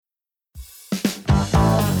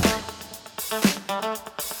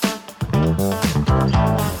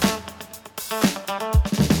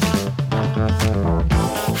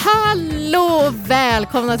Hallå,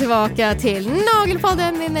 välkomna tillbaka till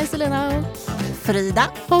Nagelpodden med mig Selina. Frida.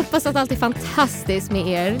 Hoppas att allt är fantastiskt med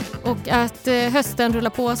er och att hösten rullar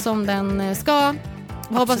på som den ska.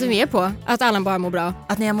 Hoppas vi mer på att alla bara mår bra.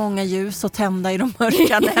 Att ni har många ljus och tända i de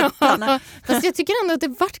mörka nätterna. Fast jag tycker ändå att det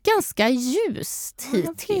varit ganska ljust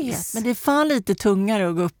hittills. Men det är fan lite tungare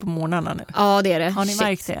att gå upp på morgnarna nu. Ja, det är det. Har ni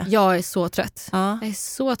märkt det? Jag är så trött. Ja. Jag är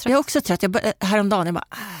så trött. Jag är också trött. Häromdagen jag bara,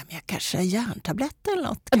 men jag kanske har järntablett eller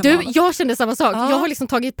något. Jag kände samma sak. Ja. Jag har liksom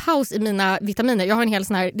tagit paus i mina vitaminer. Jag har en hel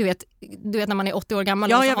sån här, du vet när man är 80 år gammal.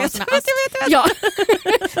 Ja, jag vet. Ja.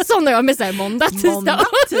 Sån har jag med så här måndag, tisdag.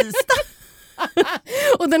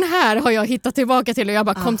 Och den här har jag hittat tillbaka till och jag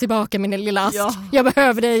bara kom tillbaka min lilla ask. Ja. Jag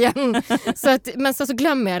behöver det igen. Men så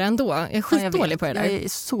glömmer jag det ändå. Jag är skitdålig på det där. Jag är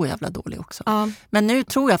så jävla dålig också. Ja. Men nu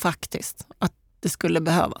tror jag faktiskt att det skulle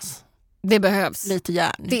behövas. Det behövs. Lite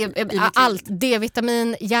järn. Allt.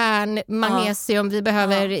 D-vitamin, järn, magnesium. Vi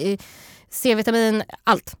behöver C-vitamin.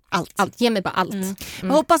 Allt. Ge mig bara allt. Jag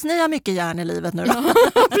hoppas ni har mycket järn i livet nu då.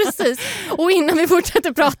 Ja, precis. Och innan vi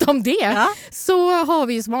fortsätter prata om det så har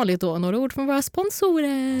vi ju som vanligt då några ord från våra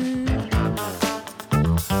sponsorer.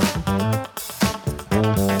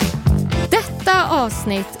 Detta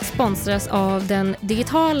avsnitt sponsras av den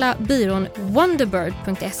digitala byrån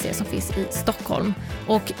Wonderbird.se som finns i Stockholm.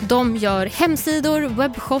 Och de gör hemsidor,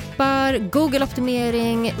 webbshoppar,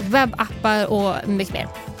 Google-optimering, webbappar och mycket mer.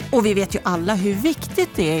 Och vi vet ju alla hur viktigt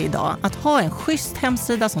det är idag att ha en schysst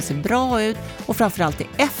hemsida som ser bra ut och framförallt är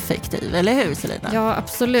effektiv, eller hur Selina? Ja,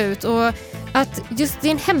 absolut. Och att just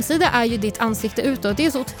din hemsida är ju ditt ansikte utåt. Det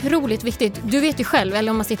är så otroligt viktigt. Du vet ju själv,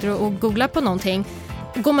 eller om man sitter och googlar på någonting.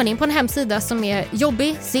 Går man in på en hemsida som är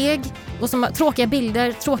jobbig, seg och som har tråkiga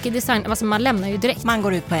bilder, tråkig design, alltså man lämnar ju direkt. Man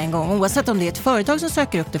går ut på en gång, oavsett om det är ett företag som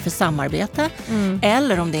söker upp det för samarbete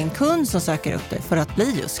eller om det är en kund som söker upp det för att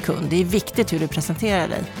bli just kund. Det är viktigt hur du presenterar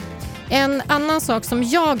dig. En annan sak som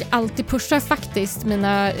jag alltid pushar faktiskt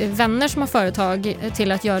mina vänner som har företag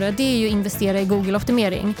till att göra, det är ju investera i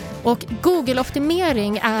Google-optimering. Och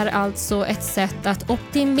Google-optimering är alltså ett sätt att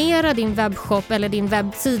optimera din webbshop eller din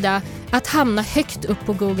webbsida att hamna högt upp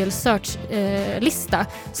på Google search-lista.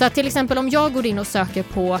 Så att till exempel om jag går in och söker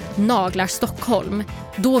på naglar Stockholm,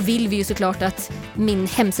 då vill vi ju såklart att min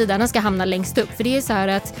hemsida den ska hamna längst upp. För det är så här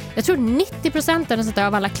att jag tror 90%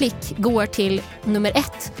 av alla klick går till nummer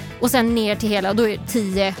 1 och sen ner till hela, då är det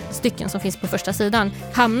 10 stycken som finns på första sidan.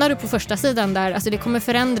 Hamnar du på första sidan där, alltså det kommer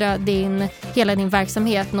förändra hela din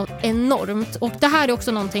verksamhet något enormt. Och det här är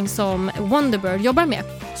också någonting som Wonderbird jobbar med.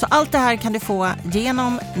 Så allt det här kan du få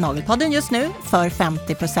genom Nagelpodden just nu för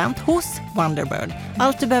 50% hos Wonderbird.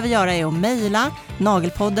 Allt du behöver göra är att mejla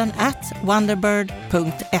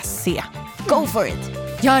nagelpodden@wonderbird.se. Go for it!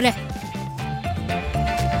 Gör det!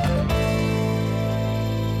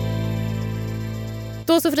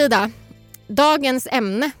 Då så Frida, dagens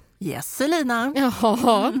ämne. Yes, Selina.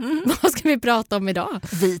 Jaha, vad ska vi prata om idag?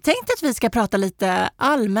 Vi tänkte att vi ska prata lite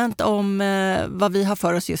allmänt om vad vi har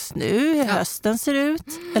för oss just nu, hur hösten ser ut,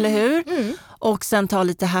 eller hur? Och sen ta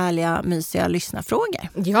lite härliga, mysiga lyssnarfrågor.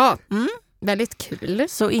 Ja, väldigt kul.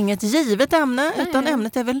 Så inget givet ämne, utan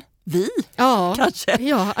ämnet är väl vi, kanske.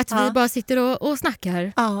 Ja, att vi bara sitter och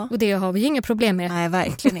snackar. Ja. Och det har vi inga problem med. Nej,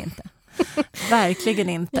 verkligen inte. Verkligen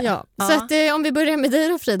inte. Ja. Så att, om vi börjar med dig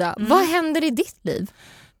då Frida, vad händer i ditt liv?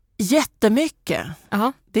 Jättemycket.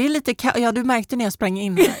 Aha. Det är lite du märkte när jag sprang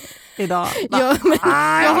in här idag. Jag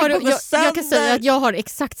kan säga att jag har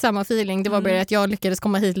exakt samma feeling. Det var bara att jag lyckades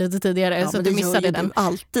komma hit lite tidigare så du missade den. Du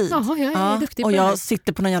alltid. Jaha, jag är duktig på och det jag här.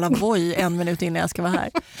 sitter på någon jävla voj 1 minut innan jag ska vara här.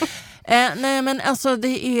 Nej men alltså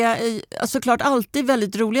det är såklart alltid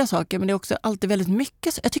väldigt roliga saker, men det är också alltid väldigt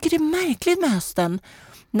mycket. Jag tycker det är märkligt med hösten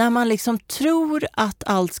när man liksom tror att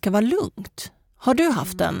allt ska vara lugnt. Har du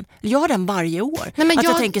haft den? Jag har den varje år. Nej,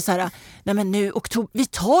 jag tänker så här, nej men nu vi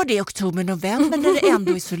tar det i oktober, november när det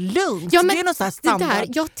ändå är så lugnt. Ja, men det är någon sån här standard. Det där,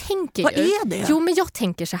 jag tänker vad är det? Jo, men jag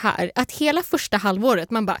tänker så här, att hela första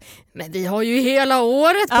halvåret, man bara, men vi har ju hela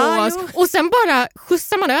året på oss. Jo. Och sen bara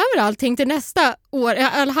skjutsar man över allting till nästa år,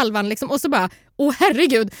 eller halvan liksom, och så bara,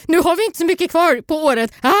 herregud, nu har vi inte så mycket kvar på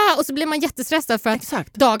året. Och så blir man jättestressad för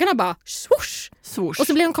att dagarna bara swoosh. Och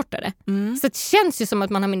så blir de kortare. Så det känns ju som att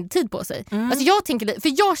man har mindre tid på sig. Alltså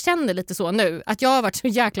jag känner lite så nu att jag har varit så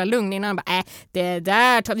jäkla lugn innan. Bara, det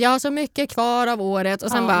där, jag har så mycket kvar av året.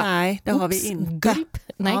 Och sen nej, det har vi inte. Gulp.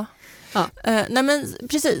 Nej. Nej men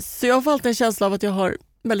precis, så jag har alltid en känsla av att jag har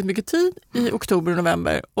väldigt mycket tid i oktober och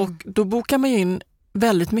november. Och då bokar man ju in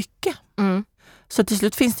väldigt mycket. Så till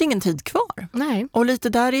slut finns det ingen tid kvar. Nej. Och lite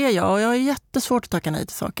där är jag. Och jag är jättesvårt att tacka nej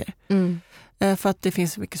till saker. För att det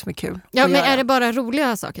finns så mycket som är kul. Ja, men är det bara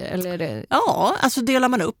roliga saker? Eller är det... Ja, alltså delar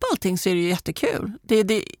man upp allting så är det ju jättekul. Det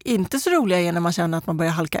är inte så roliga är när man känner att man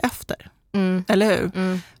börjar halka efter. Eller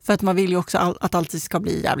hur? För att man vill ju också att allt ska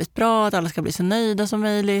bli jävligt bra, att alla ska bli så nöjda som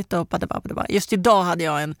möjligt. Och just idag hade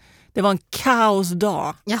jag det var en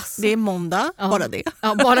kaosdag. Yes. Det är måndag, bara det.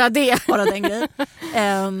 Ja, bara det. Bara den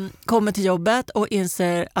grejen. Kommer till jobbet och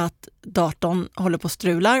inser att datorn håller på att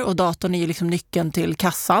strular. Och datorn är ju liksom nyckeln till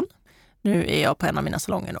kassan. Nu är jag på en av mina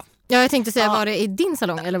salonger då. Ja, jag tänkte säga, var det i din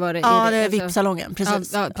salong? Eller var det det är VIP-salongen,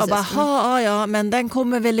 precis. Ja, precis. Och bara, men den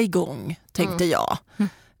kommer väl igång, tänkte jag.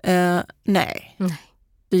 Nej,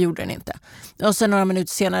 det gjorde den inte. Och sen några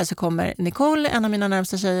minuter senare så kommer Nicole, en av mina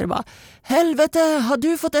närmsta tjejer, och bara, helvete, har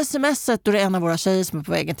du fått smset? Då är det en av våra tjejer som är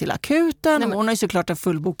på vägen till akuten. Hon har ju såklart en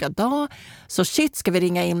fullbokad dag. Så shit, ska vi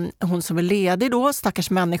ringa in hon som är ledig då? Stackars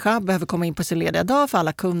människa, behöver komma in på sin lediga dag för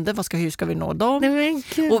alla kunder. Hur ska vi nå dem?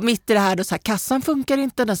 Och mitt i det här då, så här, kassan funkar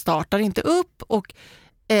inte, den startar inte upp. Och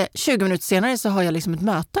 20 minuter senare så har jag liksom ett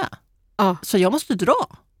möte. Så jag måste dra.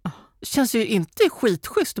 Känns ju inte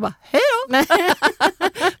skitschysst och bara, hej då!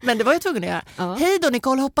 Men det var jag tvungen att göra. Hej då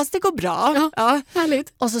Nicole, hoppas det går bra. Ja,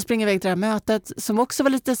 härligt. Och så springer jag iväg till det här mötet som också var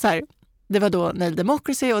lite så här, det var då Nail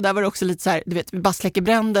Democracy och där var det också lite så här, du vet, vi bara släcker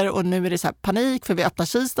bränder och nu är det så här panik för vi öppnar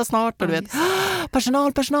Kista snart och du vet,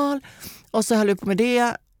 personal. Och så höll vi på med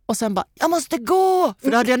det och sen bara, jag måste gå!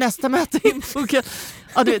 För då hade jag nästa möte inbokat.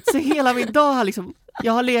 Ja, du vet, så hela min dag har liksom,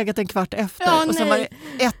 jag har legat en kvart efter och sen var det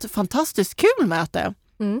ett fantastiskt kul möte.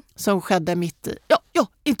 Som skedde mitt i... Ja,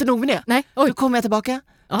 inte nog med det. Nej. Oj. Då kommer jag tillbaka,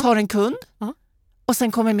 tar en kund och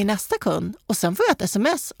sen kommer min nästa kund och sen får jag ett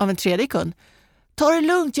sms av en tredje kund. Ta det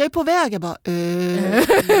lugnt, jag är på väg. Jag bara, nej.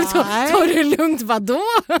 Ta det lugnt,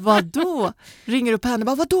 Vadå? Ringer upp henne,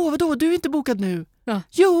 bara, vadå? Du är inte bokad nu. Ja.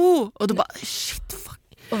 Jo! Och då bara, shit, fuck.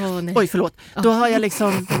 Nej. Oj, förlåt. Då har jag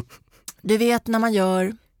liksom... Du vet när man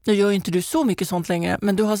gör... Nu gör ju inte du så mycket sånt längre,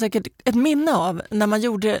 men du har säkert ett minne av när man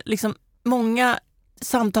gjorde liksom många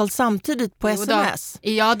samtal samtidigt på sms.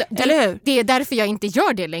 Ja, eller hur? Det är därför jag inte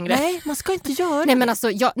gör det längre. Nej, man ska inte göra det. Nej, men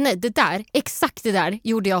alltså, exakt det där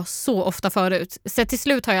gjorde jag så ofta förut. Så till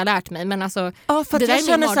slut har jag lärt mig. Men alltså, ja, för det att jag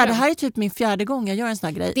känner så här, det här här är typ min 4:e gång jag gör en sån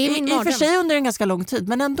här grej. Det är min I och för sig under en ganska lång tid,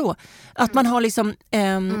 men ändå. Att man har liksom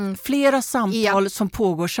flera samtal som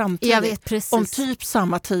pågår samtidigt. Jag vet precis. Om typ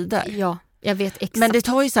samma tider. Ja. Jag vet exakt. Men det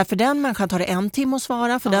tar ju så här, för den människan tar det 1 timme att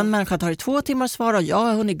svara, för den människan tar det 2 timmar att svara och jag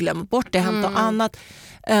har hunnit glömma bort det, hämta annat.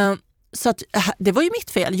 Så att, det var ju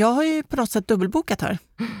mitt fel. Jag har ju på något sätt dubbelbokat här.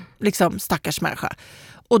 Liksom stackars människa.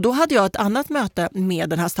 Och då hade jag ett annat möte med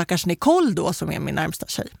den här stackars Nicole då, som är min närmsta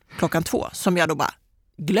tjej, 2:00, som jag då bara,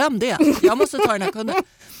 glöm det. Jag måste ta den här kunden.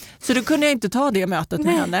 Så då kunde jag inte ta det mötet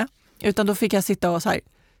med henne. Utan då fick jag sitta och så här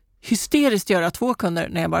hysteriskt göra 2 kunder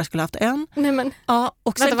när jag bara skulle haft en. Nej, men. Ja,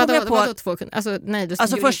 och sen kom jag på... Vadå 2 kunder?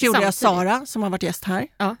 Alltså först gjorde jag Sara som har varit gäst här.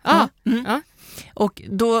 Ja. Och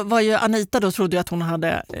då var ju Anita, då trodde jag att hon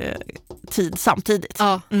hade tid samtidigt.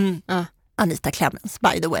 Anita Clemens,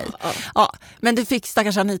 by the way. Ja, men det fick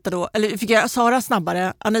stackars Anita då, eller fick jag Sara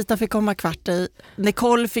snabbare. Anita fick komma kvart i.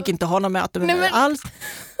 Nicole fick inte ha någon möte med mig alls.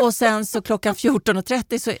 Och sen så klockan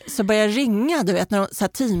 14:30 så började jag ringa, du vet, när så här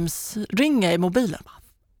Teams ringa i mobilen.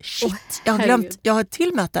 Shit, jag har glömt. Jag har ett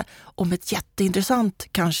till möte om ett jätteintressant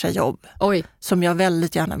kanske jobb. Som jag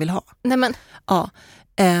väldigt gärna vill ha. Nej, men. Ja.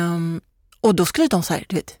 Och då skulle de så här,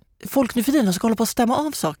 du vet, folk nu för tiden ska hålla på att stämma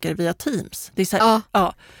av saker via Teams. Det är så här,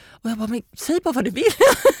 ja. Och jag bara, men säg bara vad du vill.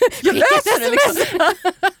 Jag löser det liksom.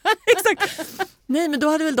 Exakt. Nej, men då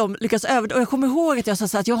hade väl de lyckats över. Och jag kommer ihåg att jag sa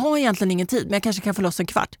så att jag har egentligen ingen tid, men jag kanske kan få loss en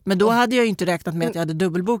kvart. Men då hade jag ju inte räknat med att jag hade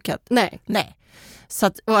dubbelbokat. Nej. Så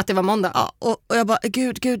att, och att det var måndag. Ja, och jag bara,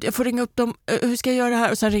 gud, jag får ringa upp dem. Hur ska jag göra det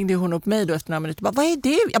här? Och sen ringde hon upp mig då efter några minuter. Bara, vad är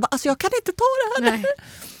det? Jag bara, alltså jag kan inte ta det här. Nej.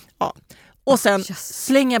 Ja. Och sen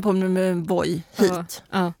slänger jag på mig med en boj hit.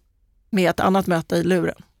 Med ett annat möte i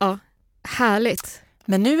luren. Ja, härligt.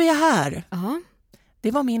 Men nu är jag här.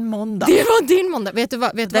 Det var min måndag. Det var din måndag. Vet du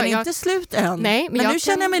vad? Den är inte slut än. Nej, men nu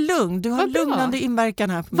känner jag mig lugn. Du har en lugnande inverkan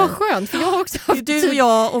här på mig. Vad skönt, för jag har också haft du och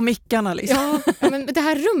jag och mickarna liksom. Ja, men det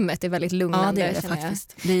här rummet är väldigt lugnande. Ja, det är det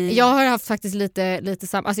faktiskt. Jag har haft faktiskt lite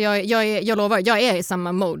samma... Alltså jag lovar, jag är i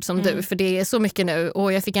samma mode som du, för det är så mycket nu.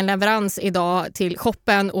 Och jag fick en leverans idag till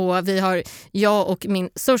shoppen och jag och min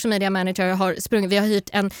social media manager har sprungit. Vi har hyrt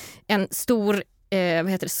en stor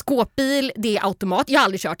skåpbil, det är automat. Jag har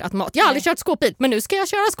aldrig kört automat. Jag har aldrig kört skåpbil, men nu ska jag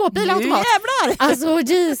köra skåpbil automat. Jävlar! Alltså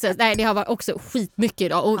Jesus. Nej, det har varit också skitmycket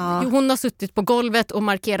idag. Och hon har suttit på golvet och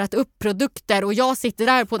markerat upp produkter och jag sitter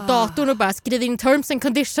där på datorn och bara skriver in terms and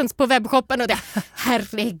conditions på webbshoppen och det.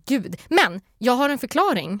 Herregud. Men jag har en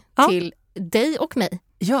förklaring till dig och mig.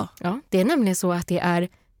 Ja. Det är nämligen så att det är,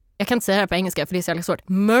 jag kan inte säga det här på engelska för det är så jävla svårt.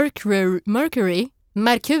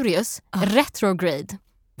 Mercurius retrograde.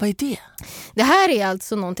 Vad är det? Det här är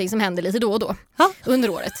alltså någonting som händer lite då och då under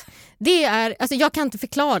året. Det är, alltså jag kan inte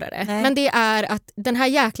förklara det, men det är att den här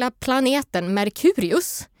jäkla planeten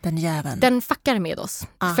Mercurius, den fuckar med oss.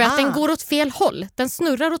 Aha. För att den går åt fel håll. Den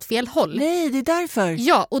snurrar åt fel håll. Nej, det är därför.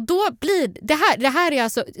 Ja, och då blir det här är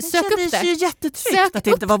alltså, sök upp det. Det är ju jättetryggt att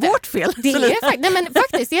det inte var vårt fel. Det är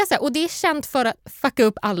faktiskt det är så här, och det är känt för att fucka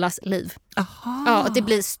upp allas liv. Aha. Ja, det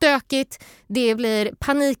blir stökigt, det blir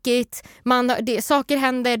panikigt, saker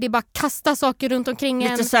händer, det bara kastar saker runt omkring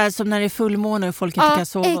en. Lite så här som när det är fullmåne och folk inte kan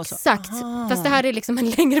sova och så. Exakt. Fast det här är liksom en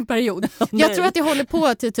längre period. Jag tror att det håller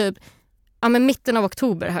på till typ mitten av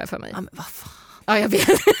oktober här för mig. Ja, men vad fan. Ja, jag vet.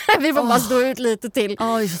 Vi får bara stå ut lite till.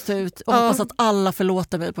 Ja, vi får stå ut. Och hoppas att alla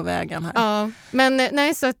förlåter mig på vägen här. Ja, men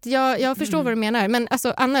nej, så att jag förstår vad du menar. Men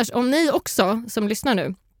alltså annars, om ni också som lyssnar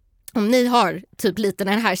nu, om ni har typ lite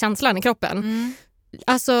den här känslan i kroppen,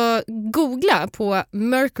 alltså googla på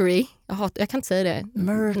Mercury, jag kan inte säga det.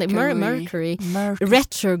 Mercury.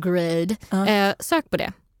 Retrograde. Sök på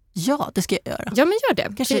det. Ja, det ska jag göra. Ja, men gör det.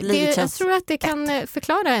 Jag tror att det kan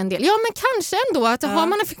förklara en del. Ja, men kanske ändå att har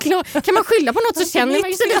man kan man skylla på något så känner man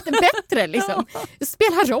ju sig lite bättre liksom. Det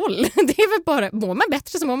spelar roll. Det är väl bara, mår man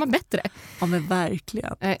bättre så mår man bättre. Ja, men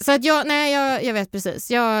verkligen. Så att jag vet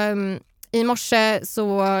precis. I morse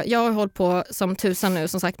så jag har hållit på som tusan nu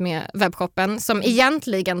som sagt med webbshoppen som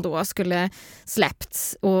egentligen då skulle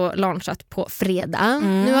släppts och launchat på fredag.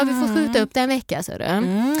 Nu har vi fått skjuta upp den en vecka så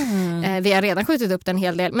vi har redan skjutit upp den en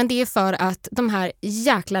hel del, men det är för att de här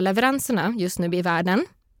jäkla leveranserna just nu i världen,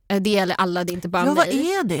 det gäller alla, det är inte bara mig. Vad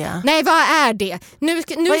är det? Nej, vad är det? Nu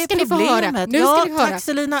ska ni få höra. Nu ska ni höra. Tack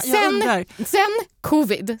Selina, jag undrar. Sen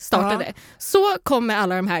covid startade så kommer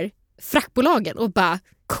alla de här fraktbolagen och bara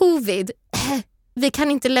covid, vi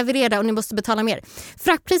kan inte leverera och ni måste betala mer.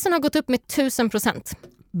 Fraktpriserna har gått upp med 1000%.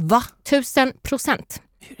 Va? 1000%.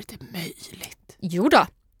 Hur är det möjligt? Jo då,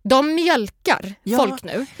 de mjölkar folk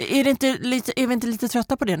nu. Är vi inte lite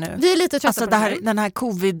trötta på det nu? Vi är lite trötta alltså på det här. Den här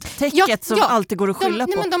covid-täcket som alltid går att skylla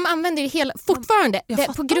på. Nej, men de använder det fortfarande.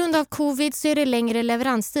 På grund av covid så är det längre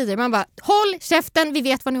leveranstider. Man bara, håll käften, vi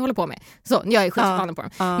vet vad ni håller på med. Så, jag är skitförbannad på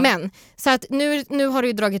dem. Men, så att nu har det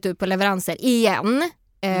ju dragit ut på leveranser igen.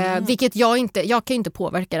 Vilket jag kan ju inte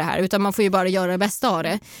påverka det här utan man får ju bara göra det bästa av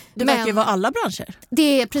det. Det verkar ju vara alla branscher.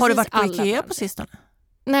 Det är precis. Har du varit på alla Ikea branscher på sistone?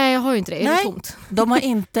 Nej, jag har ju inte det. Är det tomt? De har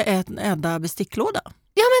inte en enda besticklåda.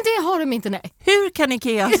 Ja, men det har de inte, nej. Hur kan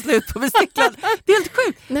Ikea slut på besticklåda? Det är helt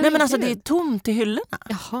sjukt. Nej, men alltså det är tomt i hyllorna.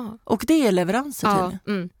 Jaha. Och det är leveranser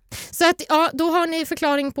till. Så att, då har ni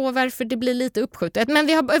förklaring på varför det blir lite uppskjutet. Men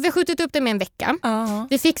vi har skjutit upp det med en vecka.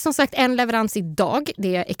 Vi fick som sagt en leverans idag. Det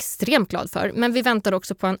är jag extremt glad för. Men vi väntar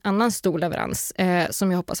också på en annan stor leverans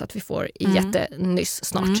som jag hoppas att vi får jättenyss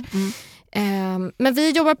snart. Men vi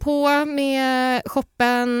jobbar på med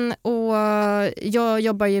shoppen och jag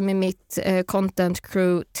jobbar ju med mitt content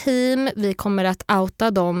crew team. Vi kommer att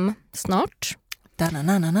outa dem snart.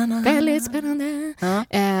 Väldigt spännande.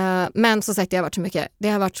 Men som sagt, det har varit så mycket.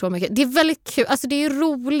 Det är väldigt kul. Alltså det är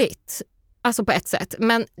roligt. Alltså på ett sätt.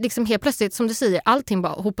 Men liksom helt plötsligt, som du säger, allting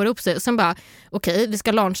bara hoppar upp sig. Och sen bara, okej, vi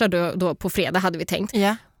ska launcha då på fredag hade vi tänkt.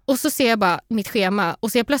 Och så ser jag bara mitt schema.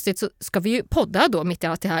 Och så helt plötsligt så ska vi ju podda då mitt i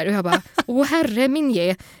allt det här. Och jag bara, åh herre min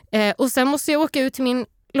ge. Och sen måste jag åka ut till min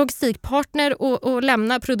logistikpartner och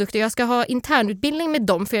lämna produkter. Jag ska ha internutbildning med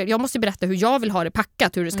dem för jag måste berätta hur jag vill ha det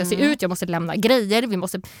packat, hur det ska se ut. Jag måste lämna grejer, vi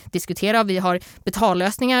måste diskutera, vi har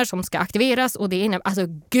betallösningar som ska aktiveras och det är alltså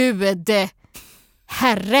gud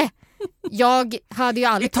herre. Jag hade ju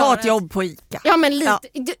aldrig klarat... ett jobb på Ica. Ja, men lite.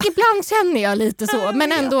 Ibland känner jag lite så,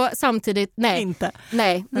 men ändå samtidigt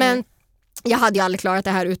nej. Men jag hade ju aldrig klarat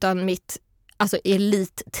det här utan mitt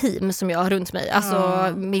elitteam som jag har runt mig.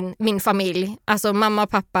 Alltså min familj. Alltså mamma,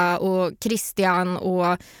 pappa och Christian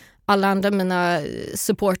och alla andra mina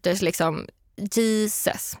supporters liksom.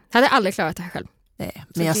 Jesus. Jag hade aldrig klarat det här själv. Nej,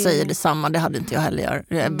 men jag säger detsamma, det hade inte jag heller.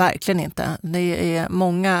 Verkligen inte. Det är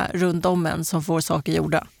många runt om en som får saker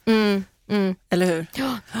gjorda. Eller hur?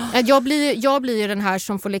 Jag blir ju den här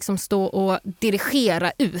som får liksom stå och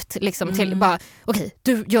dirigera ut liksom till bara okej,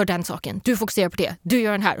 du gör den saken, du fokuserar på det, du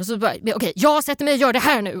gör den här och så bara okej, jag sätter mig och gör det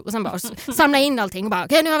här nu och sen bara samla in allting och bara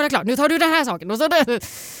okej, nu är det klart, nu tar du den här saken och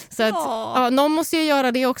så att någon måste ju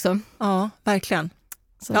göra det också. Ja, verkligen.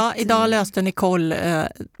 Så ja, idag löste Nicole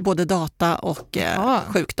både data och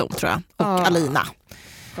sjukdom tror jag och Alina.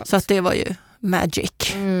 Skönt. Så att det var ju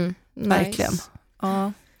magic. Verkligen. Nice.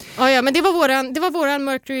 Ja. Ja, men det var våran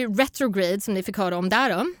Mercury retrograde som ni fick höra om där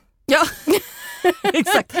då. Ja,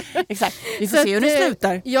 exakt. Vi får se hur det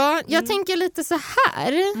slutar. Ja, jag tänker lite så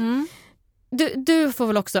här. Du får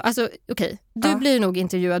väl också, alltså okej, du blir nog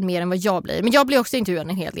intervjuad mer än vad jag blir. Men jag blir också intervjuad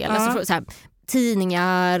en hel del. Alltså, så här,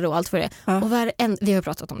 tidningar och allt för det. Och vi har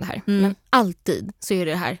pratat om det här. Men alltid så är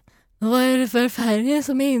det här. Vad är det för färger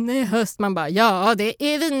som är inne i höst? Man bara, ja det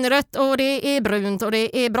är vinrött och det är brunt och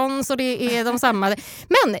det är brons och det är de samma.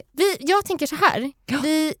 Men jag tänker så här,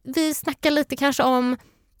 vi snackar lite kanske om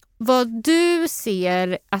vad du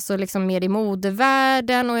ser, alltså liksom mer i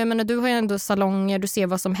modevärlden och jag menar du har ju ändå salonger, du ser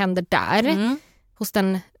vad som händer där hos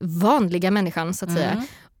den vanliga människan så att säga.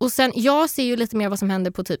 Och sen, jag ser ju lite mer vad som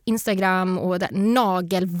händer på typ Instagram och där,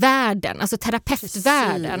 nagelvärlden, alltså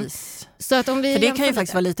terapeutvärlden. Precis. Så att om vi för det kan ju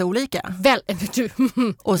faktiskt vara lite olika.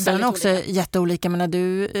 Och sen också olika. Jätteolika, men när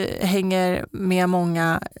du hänger med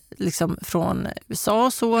många liksom från USA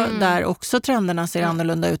och så, där också trenderna ser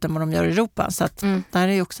annorlunda ut än vad de gör i Europa. Så att där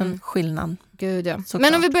är ju också en skillnad. Gud, ja.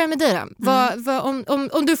 Men om vi börjar med dig då.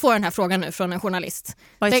 Om du får den här frågan nu från en journalist.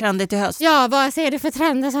 Vad är trendigt i höst? Ja, vad ser du för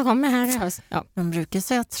trender som kommer här i höst? Ja. Man brukar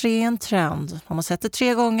säga att 3 är en trend. Om man sätter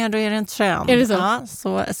 3 gånger då är det en trend. Är det så?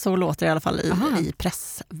 Ja, så låter det i alla fall i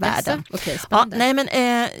pressvärlden. Okej,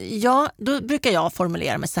 då brukar jag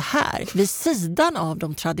formulera mig så här. Vid sidan av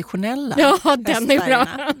de traditionella den är bra.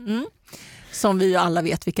 Som vi ju alla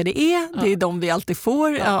vet vilka det är. Det är de vi alltid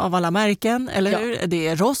får av alla märken, eller hur? Det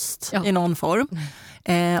är rost i någon form.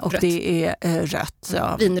 Och rött. Det är rött.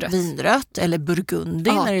 Ja. Vinrött eller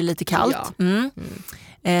burgundi när det är lite kallt.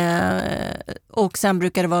 Och sen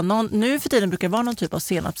brukar det vara nu för tiden brukar det vara någon typ av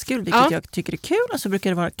senapsgul, vilket jag tycker är kul. Och så brukar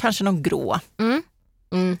det vara kanske någon grå.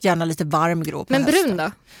 Gärna lite varm grå på hösten. Brun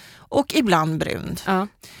då? Och ibland brun.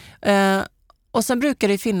 Och sen brukar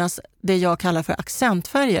det finnas det jag kallar för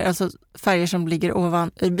accentfärger. Alltså färger som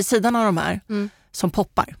ligger vid sidan av de här. Som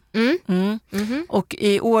poppar. Och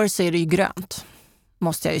i år så är det ju grönt.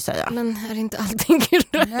 Måste jag ju säga. Men är inte allting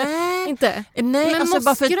grönt? Nej, inte. Nej, men alltså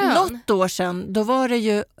bara för något år sedan då var det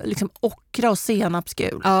ju liksom ockra och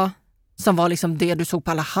senapsgul. Ja. Som var liksom det du såg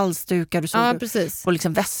på alla halsdukar, du såg på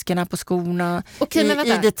liksom väskorna på skorna. Okej, men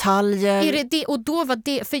vänta. I detaljer. Är det och då var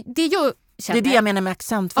det, för det jag känner, det är det jag menar med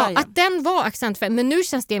accentfärg. Ja, att den var accentfärg, men nu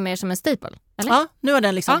känns det mer som en staple. Eller? Ja, nu har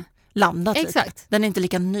den liksom landat exakt. Lite. Den är inte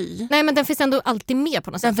lika ny. Nej, men den finns ändå alltid med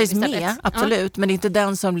på något sätt. Den finns med, absolut. Men det är inte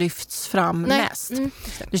den som lyfts fram mest.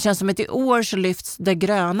 Det känns som att i år så lyfts det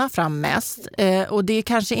gröna fram mest. Och det är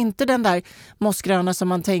kanske inte den där mossgröna som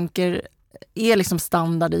man tänker är liksom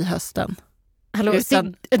standard i hösten. Hallå,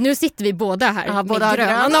 nu sitter vi båda här med båda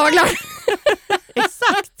gröna naglar.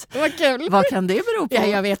 Exakt. Vad kul. Vad kan det bero på? Ja,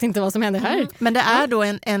 jag vet inte vad som händer här. Men det är då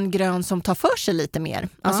en grön som tar för sig lite mer.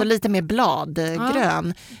 Alltså lite mer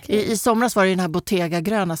bladgrön. I somras var det den här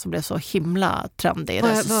Bottega-gröna som blev så himla trendig.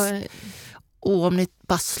 Och om ni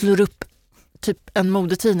bara slår upp typ en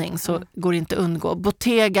modetidning så går det inte att undgå.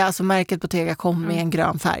 Bottega, alltså märket Bottega kom med en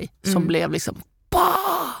grön färg som blev liksom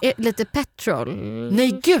lite petrol.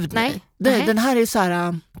 Nej, gud nej. Den här är så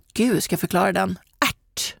här, gud ska jag förklara den.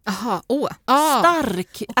 Aha,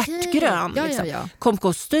 stark ärtgrön. Kom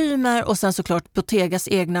kostymer och sen såklart Bottegas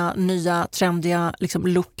egna nya trendiga liksom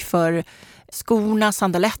look för skorna,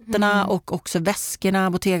 sandaletterna och också väskorna,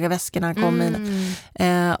 Bottega-väskorna kom in.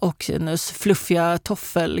 Och fluffiga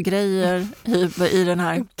toffelgrejer i den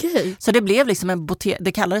här. Så det blev liksom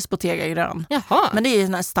det kallades Bottega-grön. Men det är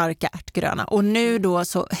den här starka ärtgröna. Och nu då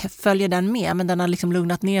så följer den med, men den har liksom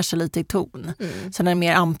lugnat ner sig lite i ton. Så den är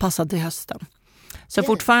mer anpassad till hösten. Så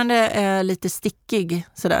fortfarande lite stickig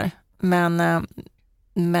sådär, men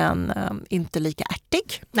inte lika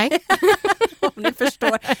ärtig. Nej. Om ni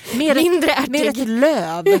förstår. Mindre ärtig. Mer ett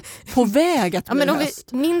löv på väg att bli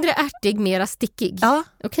höst. Mindre ärtig, mera stickig. Ja,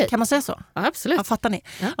 kan man säga så? Ja, absolut. Ja, fattar ni?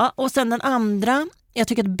 Ja, och sen den andra, jag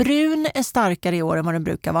tycker att brun är starkare i år än vad den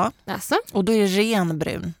brukar vara. Alltså? Och då är det ren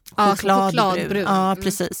brun. Chokladbrun. Ja,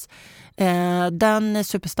 precis. Den är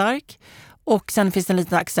superstark. Och sen finns det en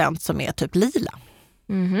liten accent som är typ lila.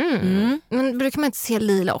 Men brukar man inte se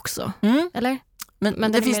lila också? Eller?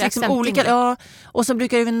 Men det finns liksom olika, och så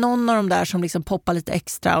brukar det vara någon av de där som liksom poppar lite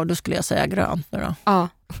extra och då skulle jag säga grönt nu då. Ja.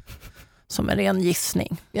 som en ren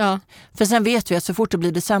gissning. Ja. För sen vet vi att så fort det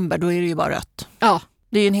blir december då är det ju bara rött. Ja.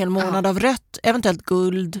 Det är ju en hel månad av rött, eventuellt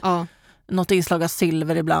guld, något inslag av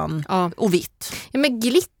silver ibland och vitt. Ja, men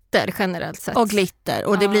glitter generellt sett. Och glitter.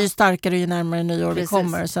 Och det blir ju starkare ju närmare nyår vi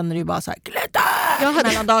kommer. Sen är det ju bara så här, glitter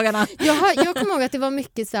mellan dagarna. Jag kommer ihåg att det var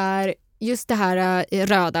mycket så här, just det här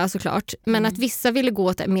röda såklart. Men att vissa ville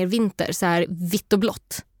gå till mer vinter, så här vitt och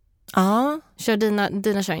blått. Ja. Kör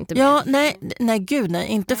dina kör inte mer. Ja, nej,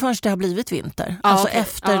 inte förrän det har blivit vinter. Alltså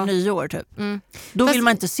efter nyår typ. Då vill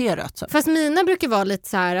man inte se rött. Så. Fast mina brukar vara lite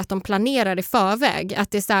så här att de planerar i förväg.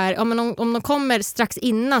 Att det är så här, om de kommer strax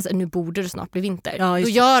innan, så, nu borde det snart bli vinter. Ja, då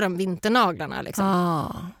gör de vinternaglarna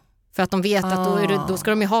liksom. För att de vet att då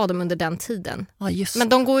ska de ju ha dem under den tiden. Men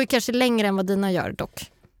de går ju kanske längre än vad dina gör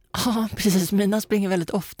dock. Ja, precis. Mina springer väldigt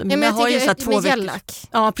ofta. Men jag har ju så här 2 veckor.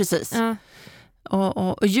 Ja, precis. Ja.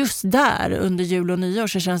 Och just där under jul och nyår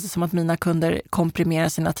så känns det som att mina kunder komprimerar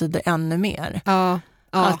sina tider ännu mer. Ja.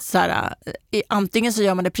 Att så här, antingen så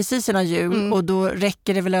gör man det precis innan jul och då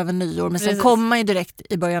räcker det väl över nyår. Men sen kommer man ju direkt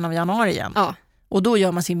i början av januari igen. Ja. Och då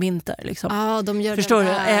gör man sin vinter. Liksom. Ja, de gör förstår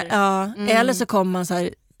det du? Eller så kommer man så här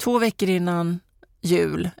 2 veckor innan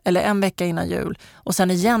jul eller 1 vecka innan jul och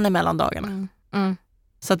sen igen i mellandagarna.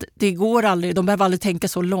 Så att det går aldrig, de behöver aldrig tänka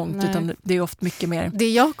så långt. Utan det är ofta mycket mer. Det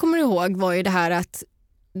jag kommer ihåg var ju det här att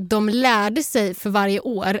de lärde sig för varje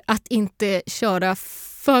år att inte köra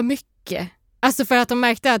för mycket. Alltså för att de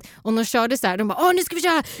märkte att om de körde så här, de bara, nu ska vi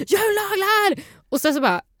köra jullaglar! Och sen så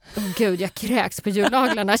bara, gud, jag kräks på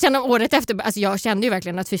jullaglarna. Kände året efter, alltså jag kände ju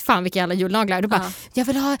verkligen att fy fan vilka alla jullaglar. Då bara, jag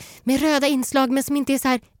vill ha med röda inslag men som inte är så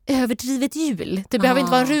här överdrivet jul. Det behöver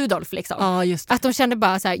inte vara en Rudolf liksom. Just att de kände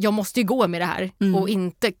bara så här, jag måste ju gå med det här och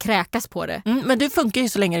inte kräkas på det. Men det funkar ju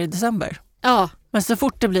så länge i december. Ja. Men så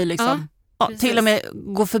fort det blir liksom, till och med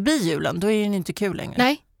gå förbi julen, då är det inte kul längre.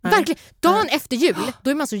 Nej. Verkligen. Dagen efter jul,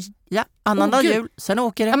 då är man så... Ja, annandag jul, sen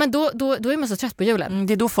åker det. Ja, men då är man så trött på julen.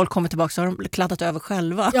 Det är då folk kommer tillbaka så har de kladdat över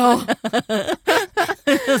själva. Ja.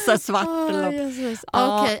 Så svart.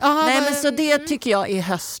 Okay. Nej, men så det tycker jag är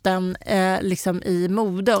hösten liksom i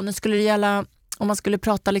mode. Och nu skulle det gälla, om man skulle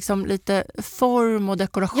prata liksom lite form och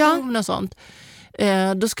dekoration och sånt.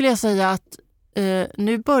 Då skulle jag säga att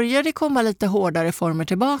nu börjar det komma lite hårdare former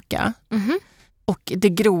tillbaka. Och det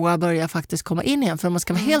gråa börjar faktiskt komma in igen. För om man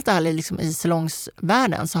ska vara helt ärlig liksom, i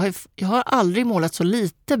salongsvärlden så har jag har aldrig målat så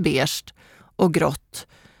lite beige och grått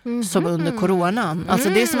som under coronan. Alltså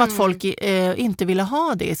det är som att folk inte ville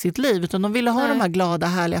ha det i sitt liv utan de ville ha de här glada,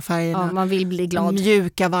 härliga färgerna. Ja, man vill bli glad.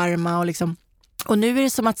 Mjuka, varma och liksom... Och nu är det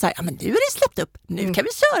som att säga, men nu är det släppt upp. Nu kan vi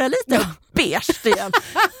köra lite beige igen.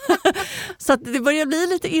 Så att det börjar bli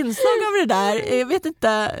lite inslag av det där. Jag vet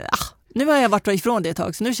inte... Nu har jag varit ifrån det ett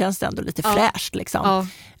tag så nu känns det ändå lite fräscht liksom.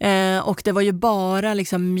 Och det var ju bara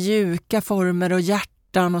liksom mjuka former och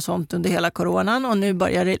hjärtan och sånt under hela coronan och nu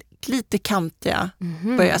börjar det lite kantiga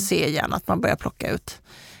börja se igen att man börjar plocka ut.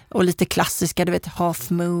 Och lite klassiska, du vet, Half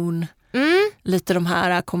Moon. Lite de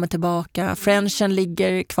här kommer tillbaka. Frenchen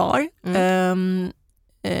ligger kvar.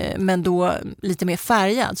 Men då lite mer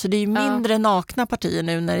färgad. Så det är ju mindre nakna partier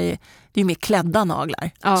nu när det är mer klädda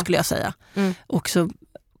naglar skulle jag säga. Och så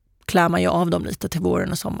klär man ju av dem lite till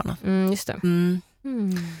våren och sommaren. Just det.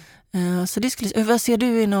 Så det skulle, vad ser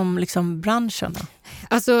du inom liksom branschen då?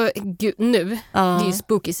 Alltså nu, det är ju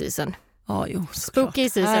spooky season. Spooky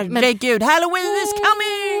season. Herregud, Halloween is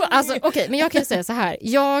coming! Alltså okej, men jag kan säga så här.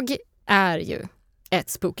 Jag är ju ett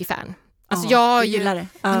spooky-fan. Alltså jag gillar det.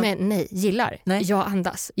 Men gillar. Nej. Jag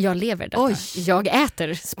andas. Jag lever detta. Oj. Jag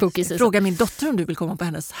äter spooky season. Fråga min dotter om du vill komma på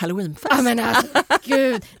hennes Halloweenfest. Ja men alltså,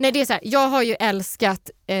 gud. Nej, det är så här. Jag har ju älskat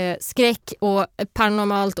skräck och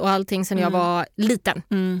paranormalt och allting sedan jag var liten.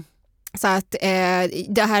 Så att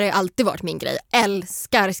det här har alltid varit min grej.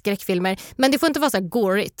 Älskar skräckfilmer. Men det får inte vara så här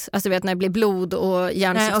gorigt. Alltså vet när det blir blod och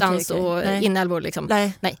hjärnsubstans och inälvor liksom.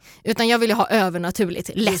 Nej. Utan jag vill ju ha övernaturligt,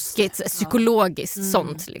 läskigt, psykologiskt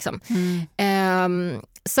sånt liksom.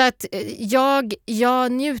 Så att jag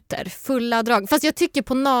njuter fulla drag. Fast jag tycker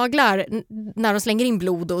på naglar när de slänger in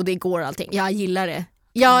blod och det går allting. Jag gillar det.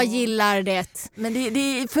 Jag gillar det. Men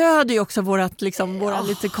det föder ju också våra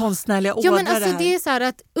lite konstnärliga ådrar. Ja men alltså det är så här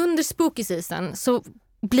att under spooky season så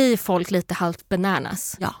blir folk lite halvt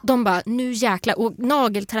bananas. Ja. De bara, nu jäklar. Och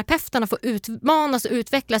nagelterapeuterna får utmanas och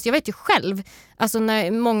utvecklas. Jag vet ju själv, alltså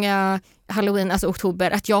när många Halloween, alltså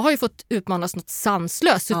oktober, att jag har ju fått utmanas något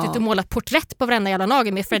sanslöst. Suttit och målat porträtt på varenda jävla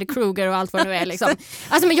nagel med Freddy Krueger och allt vad det nu är liksom.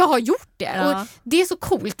 Alltså men jag har gjort det. Och det är så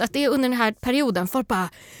coolt att det är under den här perioden folk bara,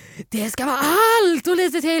 det ska vara allt och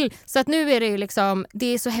lite till. Så att nu är det ju liksom, det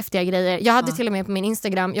är så häftiga grejer. Jag hade till och med på min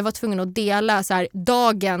Instagram, jag var tvungen att dela så här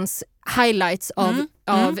dagens highlights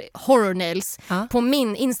av horror nails på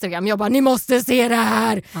min Instagram. Jag bara, ni måste se det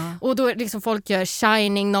här! Och då liksom folk gör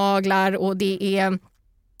shining naglar och det är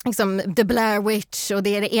liksom The Blair Witch och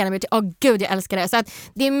det är det ena med gud jag älskar det. Så att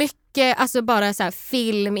det är mycket alltså bara så här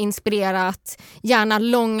filminspirerat, gärna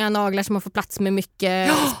långa naglar som man får plats med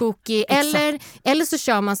mycket spooky eller så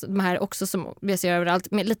kör man de här också som vi ser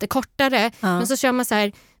överallt med lite kortare men så kör man så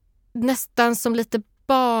här nästan som lite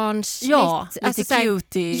barnsligt. Lite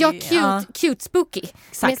cutie. Ja, cute spooky.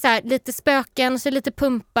 Exakt. Med så här, lite spöken och så lite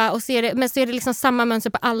pumpa och men så är det liksom samma mönster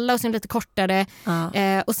på alla och sen lite kortare.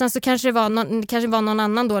 Och sen så kanske det var någon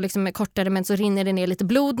annan då liksom med kortare men så rinner det ner lite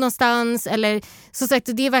blod någonstans eller så sagt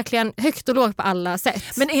det är verkligen högt och lågt på alla sätt.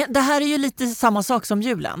 Men det här är ju lite samma sak som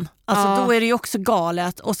julen. Alltså då är det ju också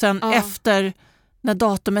galet och sen efter när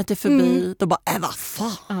datumet är förbi då bara vad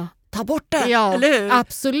fan. Ta bort det, eller hur?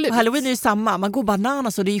 Absolut. Och Halloween är ju samma, man går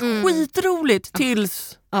bananas och det är skitroligt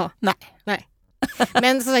tills... Nej.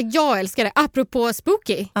 Men så sagt, jag älskar det. Apropå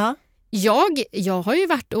spooky, jag har ju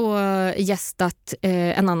varit och gästat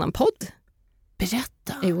en annan podd.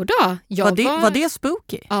 Berätta. Jo då, var det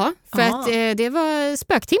spooky? Ja, för att det var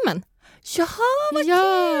spöktimmen. Jaha, vad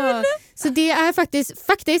kul! Så det är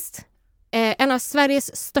faktiskt en av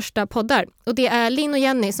Sveriges största poddar. Och det är Linn och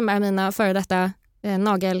Jenny som är mina före detta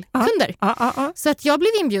nagelkunder. Så att jag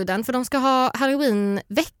blev inbjuden för de ska ha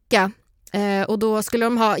Halloween-vecka och då skulle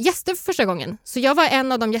de ha gäster för första gången. Så jag var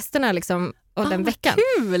en av de gästerna liksom av den veckan.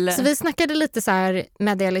 Kul. Så vi snackade lite så här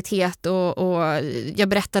medialitet och jag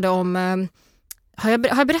berättade om har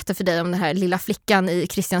jag berättat för dig om den här lilla flickan i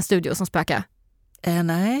Christians studio som spökar?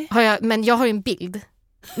 Nej. Men jag har ju en bild.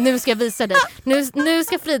 Nu ska jag visa dig. Nu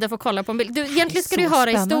ska Frida få kolla på en bild. Egentligen ska du höra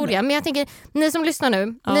historia. Men jag tänker, ni som lyssnar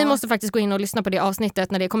nu, ni måste faktiskt gå in och lyssna på det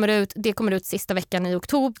avsnittet när det kommer ut. Det kommer ut sista veckan i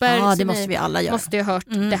oktober. Ja, det måste vi alla göra. Måste ju ha hört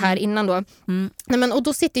det här innan då. Nej, men, och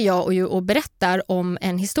då sitter jag och berättar om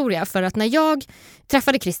en historia. För att när jag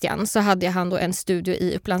träffade Christian så hade han då en studio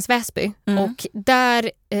i Upplands Väsby. Och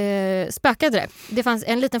där spökade det. Det fanns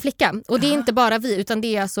en liten flicka. Och det är inte bara vi, utan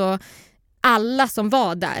det är alltså... Alla som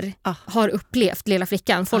var där har upplevt lilla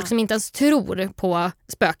flickan. Folk som inte ens tror på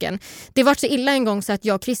spöken. Det var så illa en gång så att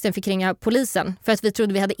jag och Christian fick ringa polisen för att vi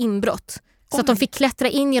trodde vi hade inbrott. Så att de fick klättra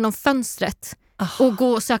in genom fönstret och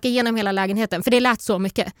gå och söka igenom hela lägenheten. För det lät så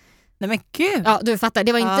mycket. Nej men gud. Ja, du fattar.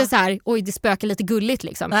 Det var inte så här, oj det spökar lite gulligt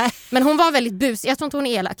liksom. Nej. Men hon var väldigt busig. Jag tror inte hon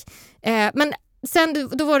är elak. Men sen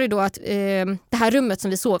då var det då att det här rummet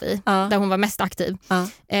som vi sov i, där hon var mest aktiv.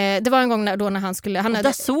 Det var en gång när han skulle...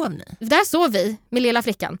 Där sov ni? Där sov vi med lilla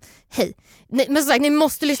flickan. Hej. Men som sagt, ni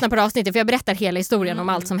måste lyssna på det avsnittet för jag berättar hela historien om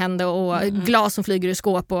allt som hände och glas som flyger ur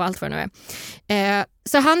skåp och allt vad det nu är.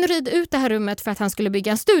 Så han rydde ut det här rummet för att han skulle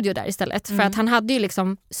bygga en studio där istället. För att han hade ju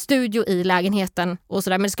liksom studio i lägenheten och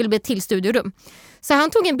sådär, men det skulle bli ett till studiorum. Så han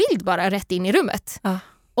tog en bild bara rätt in i rummet.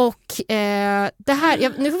 Och det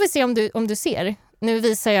här, nu får vi se om du ser. Nu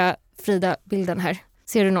visar jag Frida bilden här.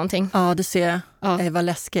 Ser du någonting? Ja, det ser jag. Ja. Vad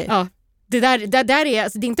läskigt. Ja. Det där är,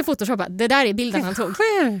 alltså, det är inte photoshopat. Det där är bilden han tog.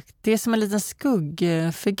 Sjukt. Det är som en liten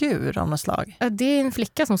skuggfigur av något slag. Ja, det är en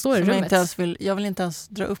flicka som står i rummet. Jag vill inte ens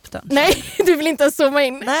dra upp den. Nej, du vill inte ens zooma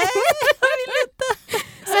in. Nej, jag vill inte.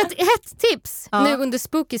 Så ett tips nu under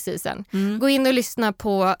spooky season. Gå in och lyssna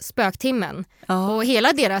på Spöktimmen. Och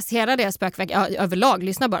hela deras spökvecka, överlag,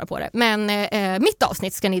 lyssna bara på det. Men mitt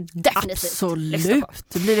avsnitt ska ni definitivt lyssna på.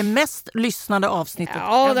 Det blir det mest lyssnade avsnittet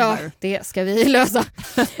ever. Det ska vi lösa.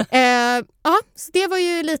 Så det var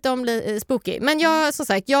ju lite om spooky. Men som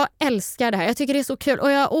sagt, jag älskar det här. Jag tycker det är så kul.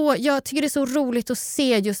 Och jag tycker det är så roligt att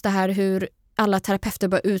se just det här hur alla terapeuter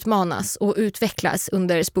bör utmanas och utvecklas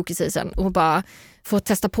under spooky season och bara få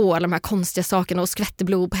testa på alla de här konstiga sakerna och skvätter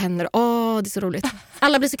blod på händer. Det är så roligt.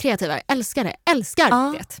 Alla blir så kreativa. Älskar det.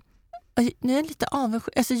 det. Nu är jag lite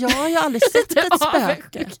avundsjuk. Alltså, jag har ju aldrig sett ett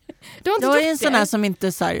spöke. Jag är en sån här som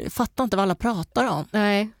inte så här, fattar inte vad alla pratar om.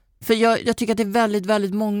 Nej. För jag tycker att det är väldigt,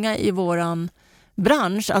 väldigt många i våran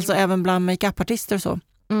bransch, alltså även bland make-up-artister och så,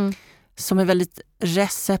 som är väldigt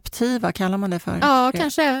receptiva, kallar man det för? Ja,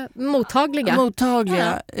 kanske mottagliga.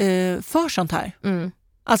 För sånt här.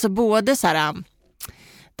 Alltså både så här,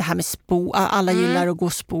 det här med alla gillar att gå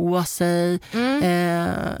och spå sig.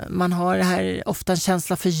 Man har det här ofta en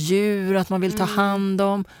känsla för djur, att man vill ta hand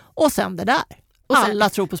om. Och sen det där. Alla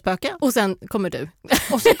tror på spöken. Och sen kommer du.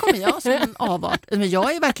 Och sen kommer jag som en avart. Men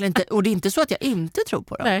jag är verkligen inte, och det är inte så att jag inte tror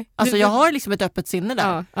på dem. Nej. Alltså jag har liksom ett öppet sinne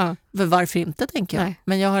där. Varför inte, tänker jag. Nej.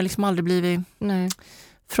 Men jag har liksom aldrig blivit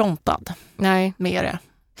frontad med det.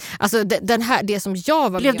 Alltså det som jag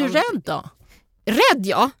var Blev du rädd då? Rädd,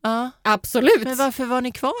 ja. Absolut. Men varför var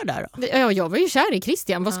ni kvar där då? Ja, jag var ju kär i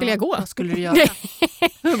Christian. Vad skulle jag gå? Vad skulle du göra?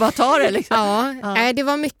 Du bara ta det liksom. Ja. Det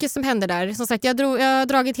var mycket som hände där. Som sagt, jag har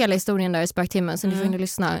dragit hela historien där i Spöktimmen, så ni får in och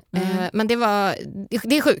lyssna. Men det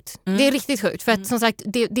är sjukt. Det är riktigt sjukt. För att som sagt,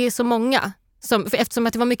 det är så många. Eftersom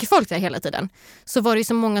att det var mycket folk där hela tiden, så var det ju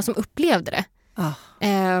så många som upplevde det.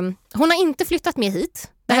 Hon har inte flyttat med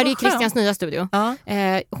hit. Det här är ju Christians nya studio.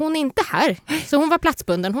 Hon är inte här. Så hon var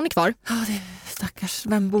platsbunden, hon är kvar. Stackars,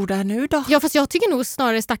 vem bor där nu då? Ja, fast jag tycker nog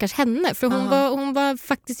snarare stackars henne. För hon var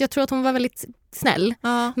faktiskt, jag tror att hon var väldigt snäll.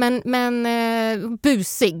 Men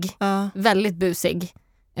busig. Väldigt busig,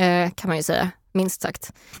 kan man ju säga, minst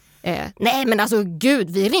sagt. Nej, men alltså gud,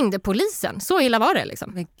 vi ringde polisen. Så illa var det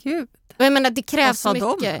liksom. Men gud. Och jag menar, det krävs så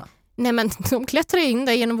mycket. De? Nej, men de klättrade in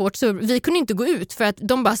där genom vårt server. Vi kunde inte gå ut för att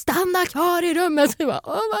de bara stanna kvar i rummet. Så jag bara,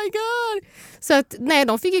 oh my god. Så att nej,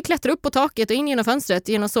 de fick ju klättra upp på taket och in genom fönstret,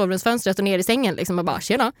 genom sovrumsfönstret och ner i sängen liksom, och bara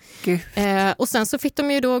tjena. Och sen så fick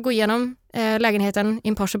de ju då gå igenom lägenheten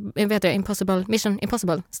Impossible Mission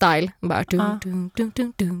Impossible style. Bara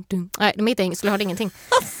nej, de hittade skulle ha ingenting.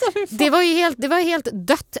 Det var helt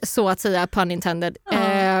dött, så att säga, pun intended.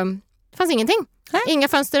 Fanns ingenting. Inga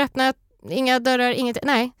fönster öppna, inga dörrar, ingenting.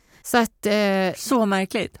 Nej. Så att så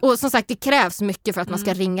märkligt. Och som sagt, det krävs mycket för att man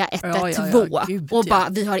ska ringa 112 och bara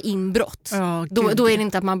vi har inbrott. Då är det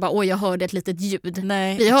inte att man bara jag hörde ett litet ljud.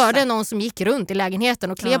 Nej, vi hörde någon som gick runt i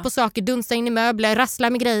lägenheten och klev på saker, dunstade in i möbler,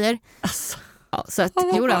 rasslade med grejer. Alltså. Så att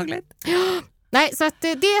nej, så att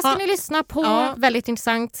det ska ni lyssna på. Väldigt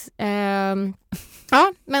intressant.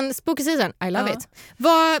 Ja, men Spooky Season, I love it.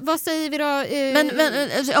 Vad säger vi då?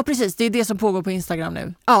 Men precis, det är det som pågår på Instagram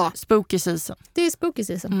nu. Spooky Season. Det är Spooky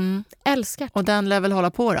Season. Älskar. Och den lär väl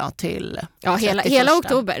hålla på då till hela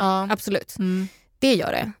oktober. Absolut. Det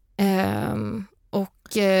gör det.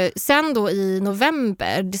 Och sen då i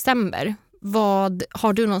november, december, vad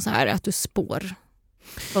har du någon så här att du spår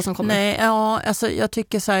vad som kommer? Nej, alltså jag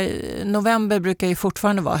tycker så här, november brukar ju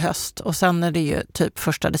fortfarande vara höst, och sen är det ju typ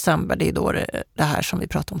 1 december, det är då det här som vi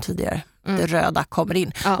pratade om tidigare. Det röda kommer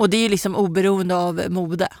in. Och det är liksom oberoende av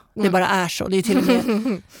mode. Det bara är så. Det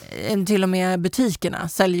är till och med butikerna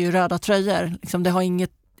säljer ju röda tröjor. Liksom, det har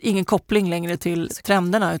ingen koppling längre till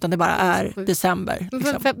trenderna, utan det bara är december.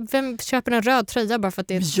 Liksom. Vem köper en röd tröja bara för att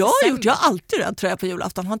det är Jag har alltid röd tröja på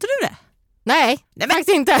julafton. Har inte du det? Nej, faktiskt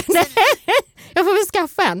inte. Jag får väl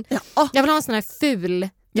skaffa en. Jag vill ha en sån här ful,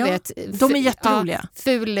 de är jätteroliga.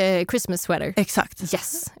 Ful Christmas sweater. Exakt.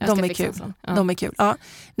 Yes. De är kul. De är kul.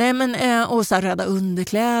 Nej, men och så här röda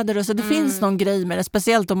underkläder och så det finns någon grej med det,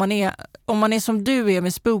 speciellt om man är som du är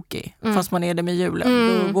med Spooky, fast man är det med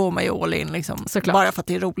julen. Då går man ju all in liksom. Bara för att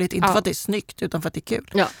det är roligt, inte för att det är snyggt, utan för att det är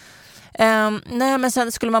kul. Nej, men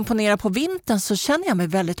sen skulle man ponera på vintern, så känner jag mig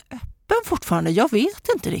väldigt öppen fortfarande. Jag vet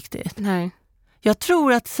inte riktigt. Nej. Jag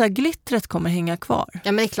tror att så här, glittret kommer hänga kvar. Ja,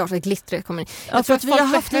 men det är klart att glittret kommer. Jag tror att vi har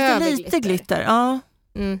haft lite glitter. Ja.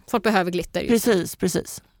 Folk behöver glitter.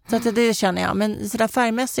 Precis. Så att det känner jag. Men så där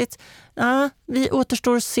färgmässigt, vi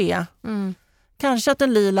återstår att se. Kanske att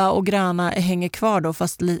den lila och gröna hänger kvar då,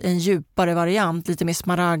 fast en djupare variant. Lite mer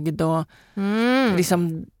smaragd och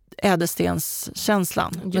liksom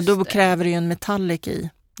ädelstenskänslan. Men då kräver det ju en metallic i.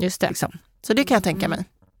 Just det. Liksom. Så det kan jag tänka mig,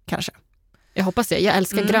 kanske. Jag hoppas det. Jag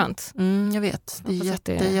älskar grönt. Jag vet. Det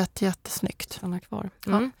är jättesnyggt. Kvar.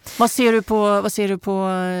 Vad ser du på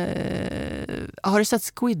har du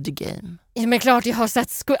sett Squid Game? Ja, men klart jag har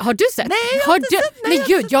sett Har du sett? Nej, jag har inte sett. Men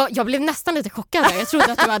gud, jag blev nästan lite chockad där. Jag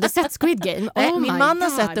trodde att du hade sett Squid Game. Min man har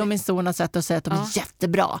sett det och min son har sett det och säger att de är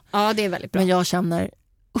jättebra. Ja, det är väldigt bra. Men jag känner,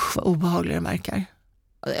 vad obehagligt det märker.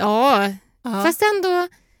 Ja. Fast ändå,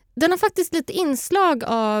 den har faktiskt lite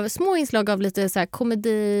små inslag av lite så här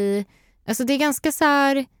komedi. Alltså det är ganska så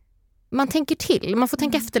här, man tänker till, man får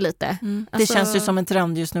tänka efter lite. Det känns ju som en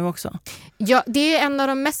trend just nu också. Ja, det är en av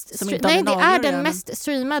de mest mest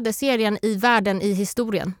streamade serien i världen i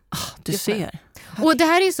historien. Du ser. Och det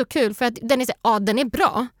här är ju så kul för att den är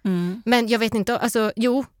bra. Men jag vet inte, alltså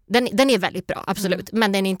den är väldigt bra, absolut.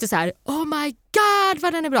 Men den är inte så här, oh my god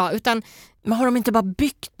vad den är bra, utan men har de inte bara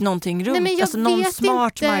byggt någonting runt? Nej, alltså någon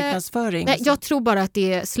smart marknadsföring? Nej, jag tror bara att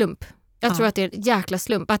det är slump. Jag tror att det är en jäkla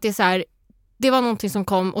slump. Att det är så här, det var någonting som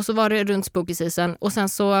kom och så var det runt Spooky Season. Och sen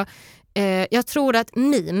så, jag tror att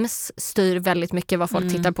memes styr väldigt mycket vad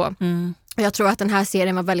folk tittar på. Jag tror att den här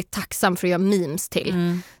serien var väldigt tacksam för att göra memes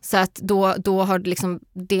till. Så att då har liksom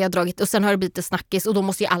det dragit, och sen har det blivit snackis och då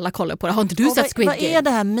måste ju alla kolla på det. Har inte du sett Squid Game? Vad är det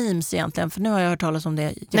här memes egentligen? För nu har jag hört talas om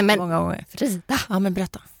det jättemånga gånger. Frida. Ja, men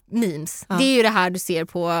berätta. Memes. Det är ju det här du ser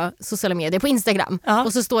på sociala medier, på Instagram.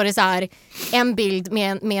 Och så står det så här, en bild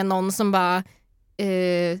med någon som bara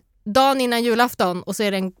dagen innan julafton, och så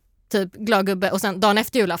är det en typ glad gubbe och sen dagen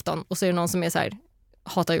efter julafton och så är det någon som är så här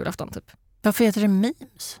hatar julafton typ. Varför heter det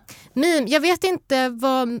memes? Meme, jag vet inte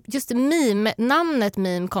vad just namnet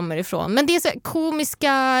meme kommer ifrån. Men det är så här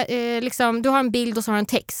komiska, liksom, du har en bild och så har du en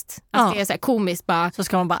text. Alltså det är så här komiskt bara. Så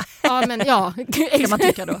ska man bara... Ja, men ja. Kan man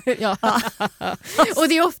tycka då? Ja. Och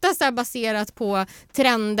det är ofta så här baserat på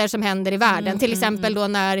trender som händer i världen. Till exempel då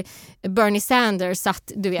när Bernie Sanders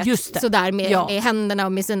satt, du vet, sådär med händerna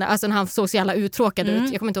och med sina, alltså när han såg så jävla uttråkad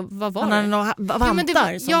ut. Jag kommer inte ihåg, vad var det? Han hade några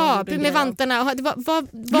vantar. Med vantarna.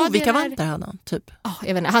 Vilka vantar hade han, typ?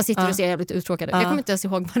 Jag vet inte, han sitter och ser jävligt uttråkad ut. Jag kommer inte ens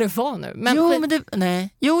ihåg vad det var nu. Men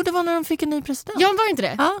det var när de fick en ny president. Ja, var inte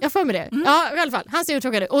det? Jag får med det. Ja, i alla fall. Han ser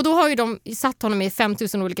uttråkad ut. Och då har ju de satt honom i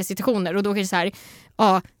 5000 olika situationer. Och då är det så här,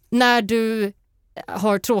 när du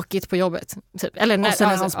har tråkigt på jobbet. Typ. Eller när, och sen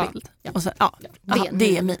är hans bild. Ja. Och sen,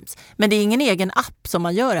 det är memes. Men det är ingen egen app som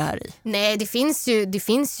man gör det här i. Nej, det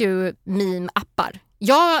finns ju meme-appar.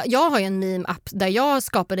 Jag har ju en meme-app där jag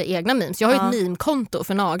skapade egna memes. Jag har ju ett meme-konto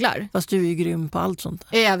för naglar. Fast du är ju grym på allt sånt.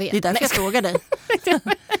 Jag vet. Det är därför jag frågar dig.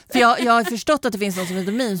 För jag har förstått att det finns något som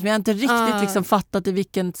heter memes, men jag har inte riktigt liksom fattat i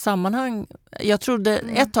vilken sammanhang.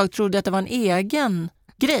 Ett tag trodde jag att det var en egen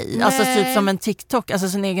grej. Nej. Alltså typ som en TikTok, alltså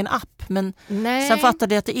sin egen app. Men sen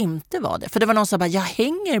fattade jag att det inte var det. För det var någon som bara, jag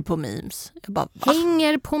hänger på memes. Jag bara,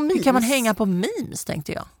 hänger på memes? Hur kan man hänga på memes,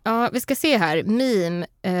 tänkte jag. Ja, vi ska se här. Meme,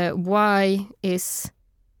 why is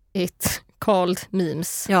it called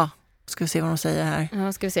memes? Ja, ska vi se vad de säger här.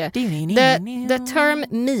 Ja, ska vi se. The term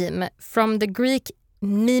meme from the Greek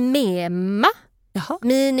mimema,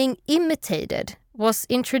 meaning imitated, was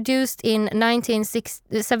introduced in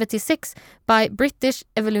 1976 by British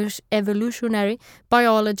evolutionary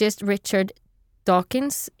biologist Richard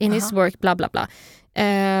Dawkins in his work blah blah blah.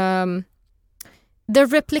 The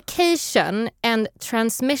replication and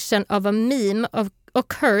transmission of a meme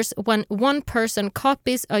occurs when one person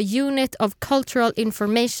copies a unit of cultural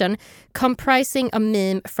information comprising a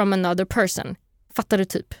meme from another person. Fattar du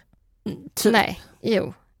typ? Nej,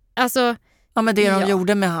 jo. Alltså, men det de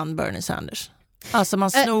gjorde med han Bernie Sanders. Alltså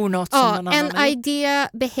man snor något som någon annan. An idea,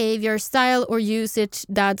 behavior, style or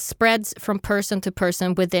usage that spreads from person to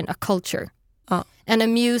person within a culture. An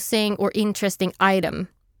amusing or interesting item,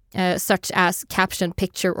 such as caption,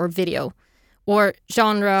 picture or video. Or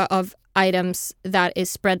genre of items that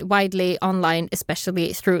is spread widely online,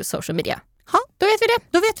 especially through social media. Då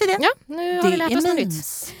vet vi det. Ja, nu har vi lärt oss något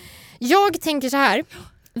nytt. Jag tänker så här.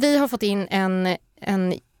 Vi har fått in en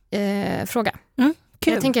fråga.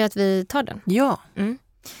 Kul. Jag tänker att vi tar den. Ja.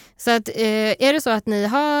 Så att, är det så att ni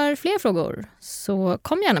har fler frågor så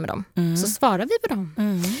kom gärna med dem. Så svarar vi på dem.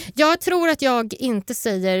 Jag tror att jag inte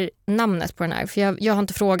säger namnet på den här. För jag har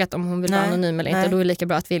inte frågat om hon vill vara anonym eller inte. Då är det lika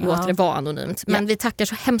bra att vi låter det vara anonymt. Men vi tackar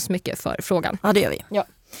så hemskt mycket för frågan. Ja, det gör vi. Ja.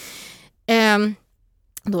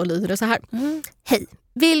 Då lyder det så här. Hej.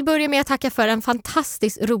 Vill börja med att tacka för en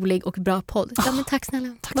fantastiskt rolig och bra podd. Ja, men tack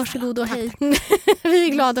snälla. Varsågod och hej. Vi är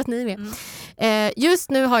glada att ni är med. Just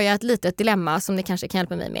nu har jag ett litet dilemma som ni kanske kan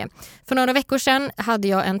hjälpa mig med. För några veckor sedan hade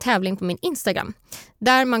jag en tävling på min Instagram.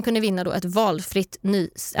 Där man kunde vinna då ett valfritt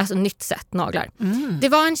nytt set naglar. Det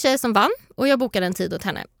var en tjej som vann och jag bokade en tid åt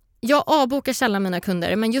henne. Jag avbokar sällan mina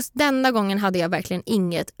kunder, men just denna gången hade jag verkligen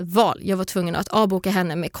inget val. Jag var tvungen att avboka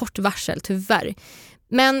henne med kort varsel, tyvärr.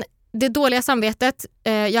 Men det dåliga samvetet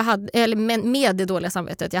med det dåliga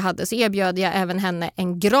samvetet jag hade så erbjöd jag även henne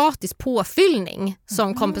en gratis påfyllning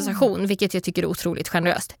som kompensation, vilket jag tycker är otroligt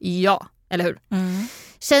generöst. Ja, eller hur?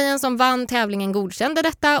 Tjejen som vann tävlingen godkände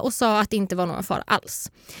detta och sa att det inte var någon fara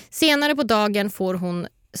alls. Senare på dagen får hon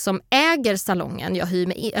som äger salongen jag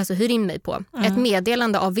hyr in mig på ett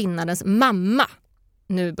meddelande av vinnarens mamma.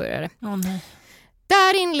 Nu börjar det. Nej.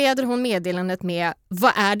 Där inleder hon meddelandet med: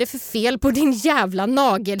 vad är det för fel på din jävla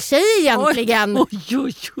nageltjej egentligen?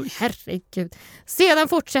 Oj. Herregud. Sedan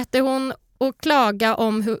fortsätter hon att klaga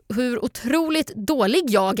om hur otroligt dålig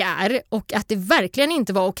jag är och att det verkligen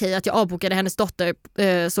inte var okej att jag avbokade hennes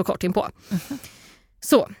dotter så kort inpå.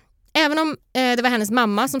 Så, även om det var hennes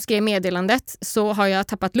mamma som skrev meddelandet så har jag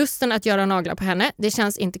tappat lusten att göra naglar på henne. Det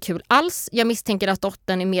känns inte kul alls. Jag misstänker att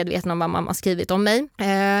dottern är medveten om vad mamma skrivit om mig.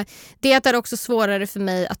 Det är också svårare för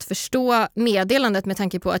mig att förstå meddelandet med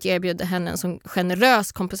tanke på att jag erbjöd henne en sån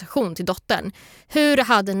generös kompensation till dottern. Hur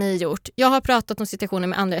hade ni gjort? Jag har pratat om situationen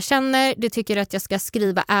med andra jag känner. De tycker att jag ska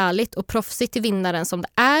skriva ärligt och proffsigt till vinnaren som det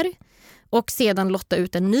är och sedan lotta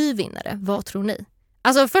ut en ny vinnare. Vad tror ni?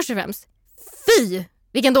 Alltså först och främst, fy!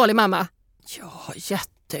 Vilken dålig mamma. Ja,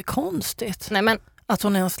 jättekonstigt. Nej, men att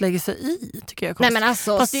hon ens lägger sig i tycker jag är konstigt. Nej, men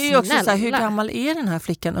alltså, fast det är ju också så här, hur gammal är den här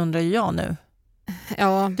flickan undrar jag nu?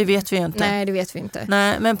 Ja. Det vet vi ju inte. Nej, det vet vi inte.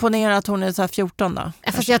 Nej, men ponera att hon är så här 14 då.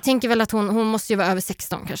 Fast jag tänker väl att hon måste ju vara över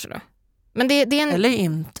 16 kanske då. Men det är en... Eller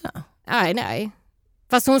inte. Nej.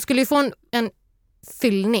 Fast hon skulle ju få en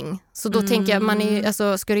fyllning. Så då tänker jag,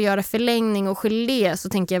 alltså, ska du göra förlängning och gelé så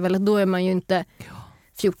tänker jag väl att då är man ju inte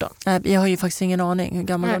 14. Jag har ju faktiskt ingen aning hur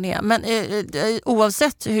gammal hon är. Men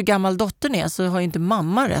oavsett hur gammal dottern är så har ju inte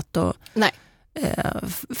mamma rätt att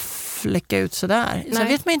fläcka ut sådär. Sen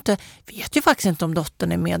vet ju faktiskt inte om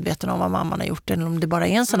dottern är medveten om vad mamman har gjort eller om det bara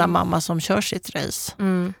är en sån där mamma som kör sitt race.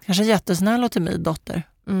 Kanske jättesnäll och timid dotter.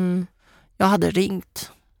 Jag hade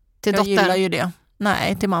ringt. Till dottern? Jag gillar ju det.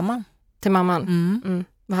 Nej, till mamman. Till mamman?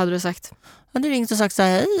 Vad hade du sagt? Jag hade ringt och sagt så här,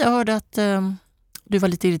 hej, jag hörde att du var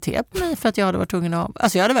lite irriterad på mig för att jag hade varit tvungen att...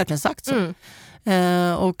 Alltså jag hade verkligen sagt så.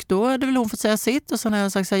 Och då hade väl hon fått säga sitt och så har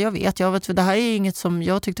jag sagt så här, jag vet, det här är inget som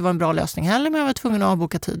jag tyckte var en bra lösning heller, men jag var tvungen att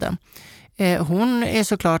avboka tiden. Hon är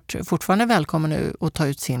såklart fortfarande välkommen nu att ta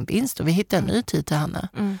ut sin vinst och vi hittar en ny tid till henne.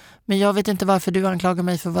 Men jag vet inte varför du anklagar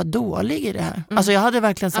mig för att vara dålig i det här. Alltså jag hade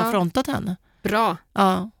verkligen frontat henne. Bra.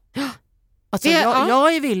 Ja. Alltså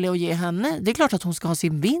jag är villig att ge henne, det är klart att hon ska ha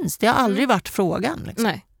sin vinst. Det har aldrig varit frågan. Liksom.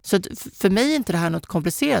 Nej. Så för mig är inte det här något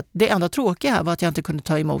komplicerat. Det enda tråkiga här var att jag inte kunde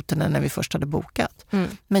ta emot henne när vi först hade bokat.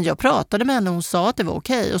 Men jag pratade med henne och hon sa att det var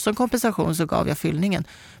okej. Och som kompensation så gav jag fyllningen.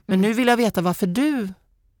 Men nu vill jag veta vad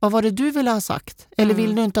var det du ville ha sagt? Eller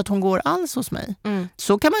vill du inte att hon går alls hos mig?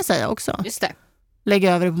 Så kan man säga också. Just det.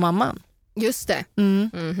 Lägga över det på mamman. Just det.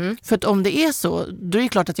 För att om det är så, då är det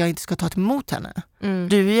klart att jag inte ska ta emot henne.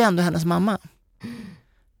 Du är ju ändå hennes mamma.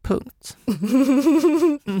 Punkt.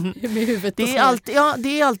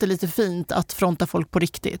 Det är alltid lite fint att fronta folk på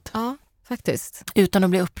riktigt. Ja, faktiskt. Utan att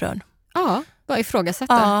bli upprörd. Ja, bara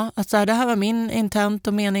ifrågasätta. Ja, att så här, det här var min intent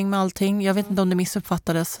och mening med allting. Jag vet inte om det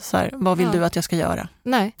missuppfattades. Så här, vad vill du att jag ska göra?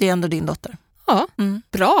 Nej. Det är ändå din dotter. Ja,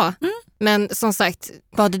 bra. Men som sagt...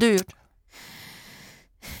 Vad hade du gjort?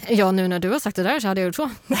 Ja, nu när du har sagt det där så hade jag gjort så.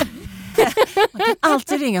 Man kan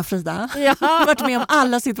alltid ringa Frida. Jag har varit med om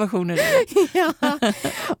alla situationer. Ja.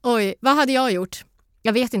 Oj, vad hade jag gjort?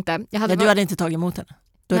 Jag vet inte. Du hade inte tagit emot henne.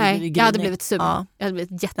 Nej, jag hade blivit sur. Ja. Jag hade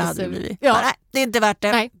blivit jättesur. Nej, det är inte värt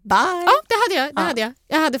det. Nej. Bye. Ja, det hade jag.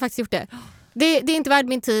 Jag hade faktiskt gjort det. Det är inte värt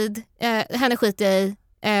min tid. Henne skiter jag i.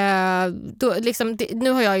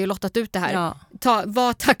 Nu har jag ju lottat ut det här.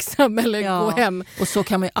 Var tacksam eller gå hem. Och så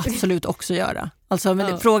kan man ju absolut också göra. Alltså,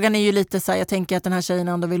 men frågan är ju lite så här, jag tänker att den här tjejen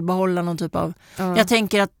ändå vill behålla någon typ av... Jag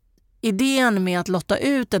tänker att idén med att lotta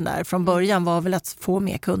ut den där från början var väl att få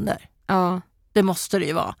mer kunder. Ja. Det måste det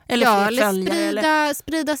ju vara. Eller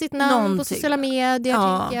sprida sitt namn någonting på sociala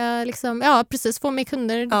medier. Precis, få mer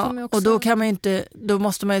kunder. Också. Och då kan man inte, då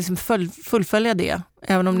måste man liksom fullfölja det.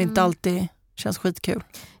 Även om det inte alltid känns skitkul.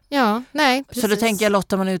 Ja, nej, precis. Så då tänker jag,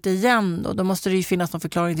 lottar man ut igen då måste det ju finnas någon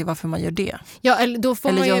förklaring till varför man gör det. Ja, eller då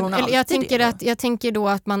får man ju, jag tänker då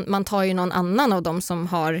att man tar ju någon annan av dem som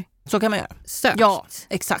har så kan man göra. Sökt. Ja,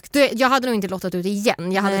 exakt. Jag hade nog inte lottat ut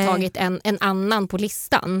igen. Jag hade tagit en annan på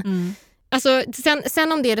listan. Alltså,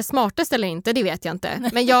 sen om det är det smartaste eller inte, det vet jag inte.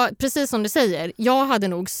 Men precis som du säger, jag hade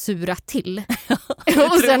nog surat till.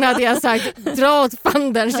 Och sen hade jag sagt, dra åt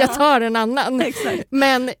fanders, jag tar en annan.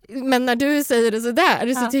 Men när du säger det så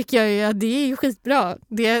där så tycker jag ju att det är ju skitbra.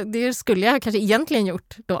 Det skulle jag kanske egentligen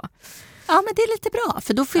gjort då. Ja, men det är lite bra,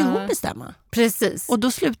 för då får hon bestämma. Precis. Och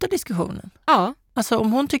då slutar diskussionen. Ja. Alltså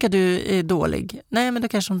om hon tycker att du är dålig, nej men då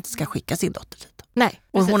kanske hon inte ska skicka sin dotter dit. Nej.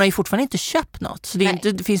 Och hon har ju fortfarande inte köpt något. Så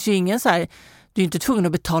det finns ju ingen så här, du är inte tvungen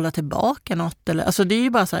att betala tillbaka något. Eller, alltså det är ju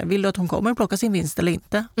bara så här, vill du att hon kommer och plocka sin vinst eller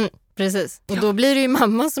inte? Precis. Och då blir det ju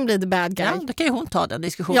mamma som blir the bad guy. Ja, då kan ju hon ta den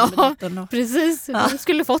diskussionen med dottern. Ja, precis. Hon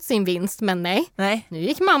skulle fått sin vinst, men nej. Nu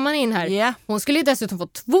gick mamman in här. Yeah. Hon skulle ju dessutom få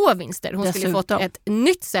 2 vinster. Hon skulle fått ett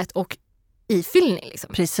nytt sätt och ifyllning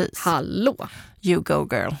liksom. Precis. Hallå. You go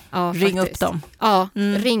girl. Ja, ring upp dem. Ja,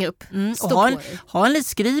 ring upp. Och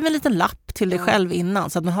skriv en liten lapp till dig själv innan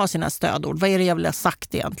så att man har sina stödord. Vad är det jag vill ha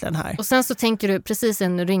sagt egentligen här? Och sen så tänker du precis när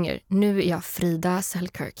du ringer, nu är jag Frida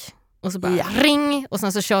Selkirk. Och så bara ring och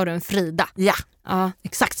sen så kör du en Frida. Ja,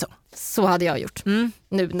 exakt så. Så hade jag gjort nu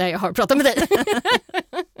när jag har pratat med dig.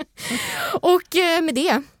 Och med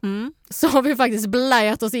det så har vi faktiskt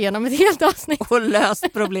blajat oss igenom ett helt avsnitt. Och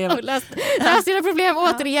löst problem. löst era problem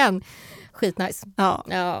återigen. Skitnice.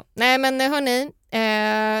 Ja. Nej men hörni,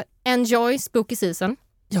 enjoy spooky season.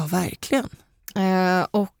 Ja, verkligen.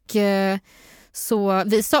 Och Så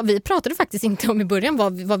vi pratade faktiskt inte om i början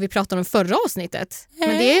vad vi pratade om förra avsnittet. Men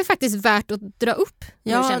det är faktiskt värt att dra upp.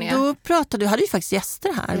 Ja, då hade vi faktiskt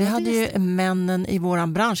gäster här. Vi hade ju männen i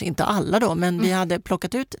våran bransch, inte alla då, men vi hade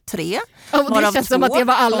plockat ut 3. Och det känns som att det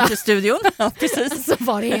var alla. Till studion. Ja, precis. Så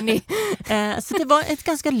var det ni. Så det var ett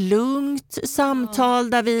ganska lugnt samtal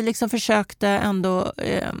där vi liksom försökte ändå...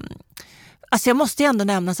 Alltså jag måste ju ändå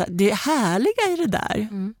nämna så här, det härliga i det där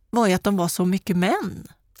var ju att de var så mycket män.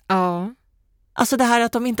 Ja. Alltså det här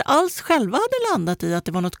att de inte alls själva hade landat i att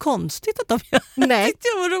det var något konstigt att de Nej. Jag tyckte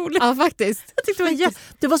det var roligt. Ja, faktiskt. Jag tyckte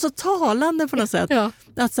det var så talande på något sätt. Ja.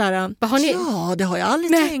 Att så här, ja, det har jag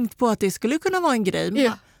aldrig tänkt på att det skulle kunna vara en grej.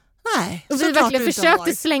 Men nej. Och vi verkligen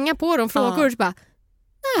försökte slänga på dem frågor och bara,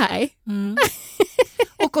 nej.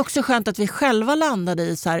 Och också skönt att vi själva landade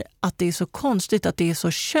i så här, att det är så konstigt, att det är så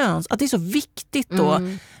att det är så viktigt då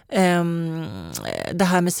det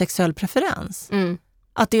här med sexuell preferens.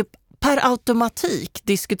 Att det per automatik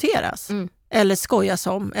diskuteras eller skojas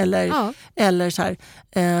om eller så här,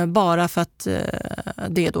 bara för att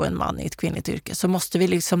det är då en man i ett kvinnligt yrke, så måste vi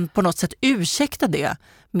liksom på något sätt ursäkta det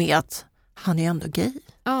med att han är ändå gay.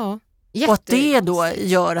 Ja. Och att det då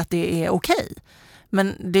gör att det är okej.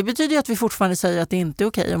 Men det betyder ju att vi fortfarande säger att det inte är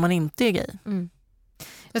okej om man inte är gay.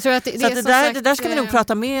 Jag tror att det där ska vi nog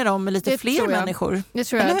prata mer om med lite fler människor. Jag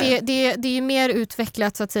tror att det är ju mer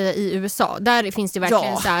utvecklat så att säga i USA. Där finns det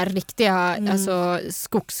verkligen så här riktiga alltså,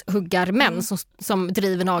 skogshuggarmän som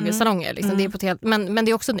driver nagelsalonger. Liksom. Det är på ett helt, men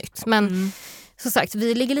det är också nytt. Men som sagt,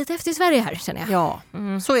 vi ligger lite efter i Sverige här, känner jag. Ja,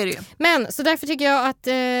 så är det ju. Men så därför tycker jag att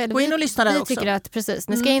gå in och lyssna där vi också. Tycker att precis,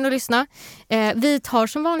 ni ska in och lyssna. Vi tar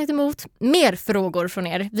som vanligt emot mer frågor från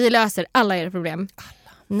er. Vi löser alla era problem.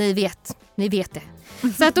 Ni vet det.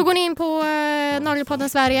 Så att då går ni in på Nagelpodden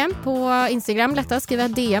Sverige på Instagram, lättast skriva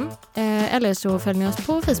DM eller så följer ni oss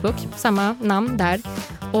på Facebook, samma namn där.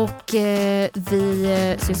 Och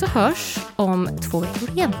vi syns och hörs om 2 veckor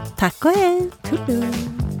igen. Tack och hej!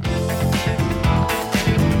 Tudum.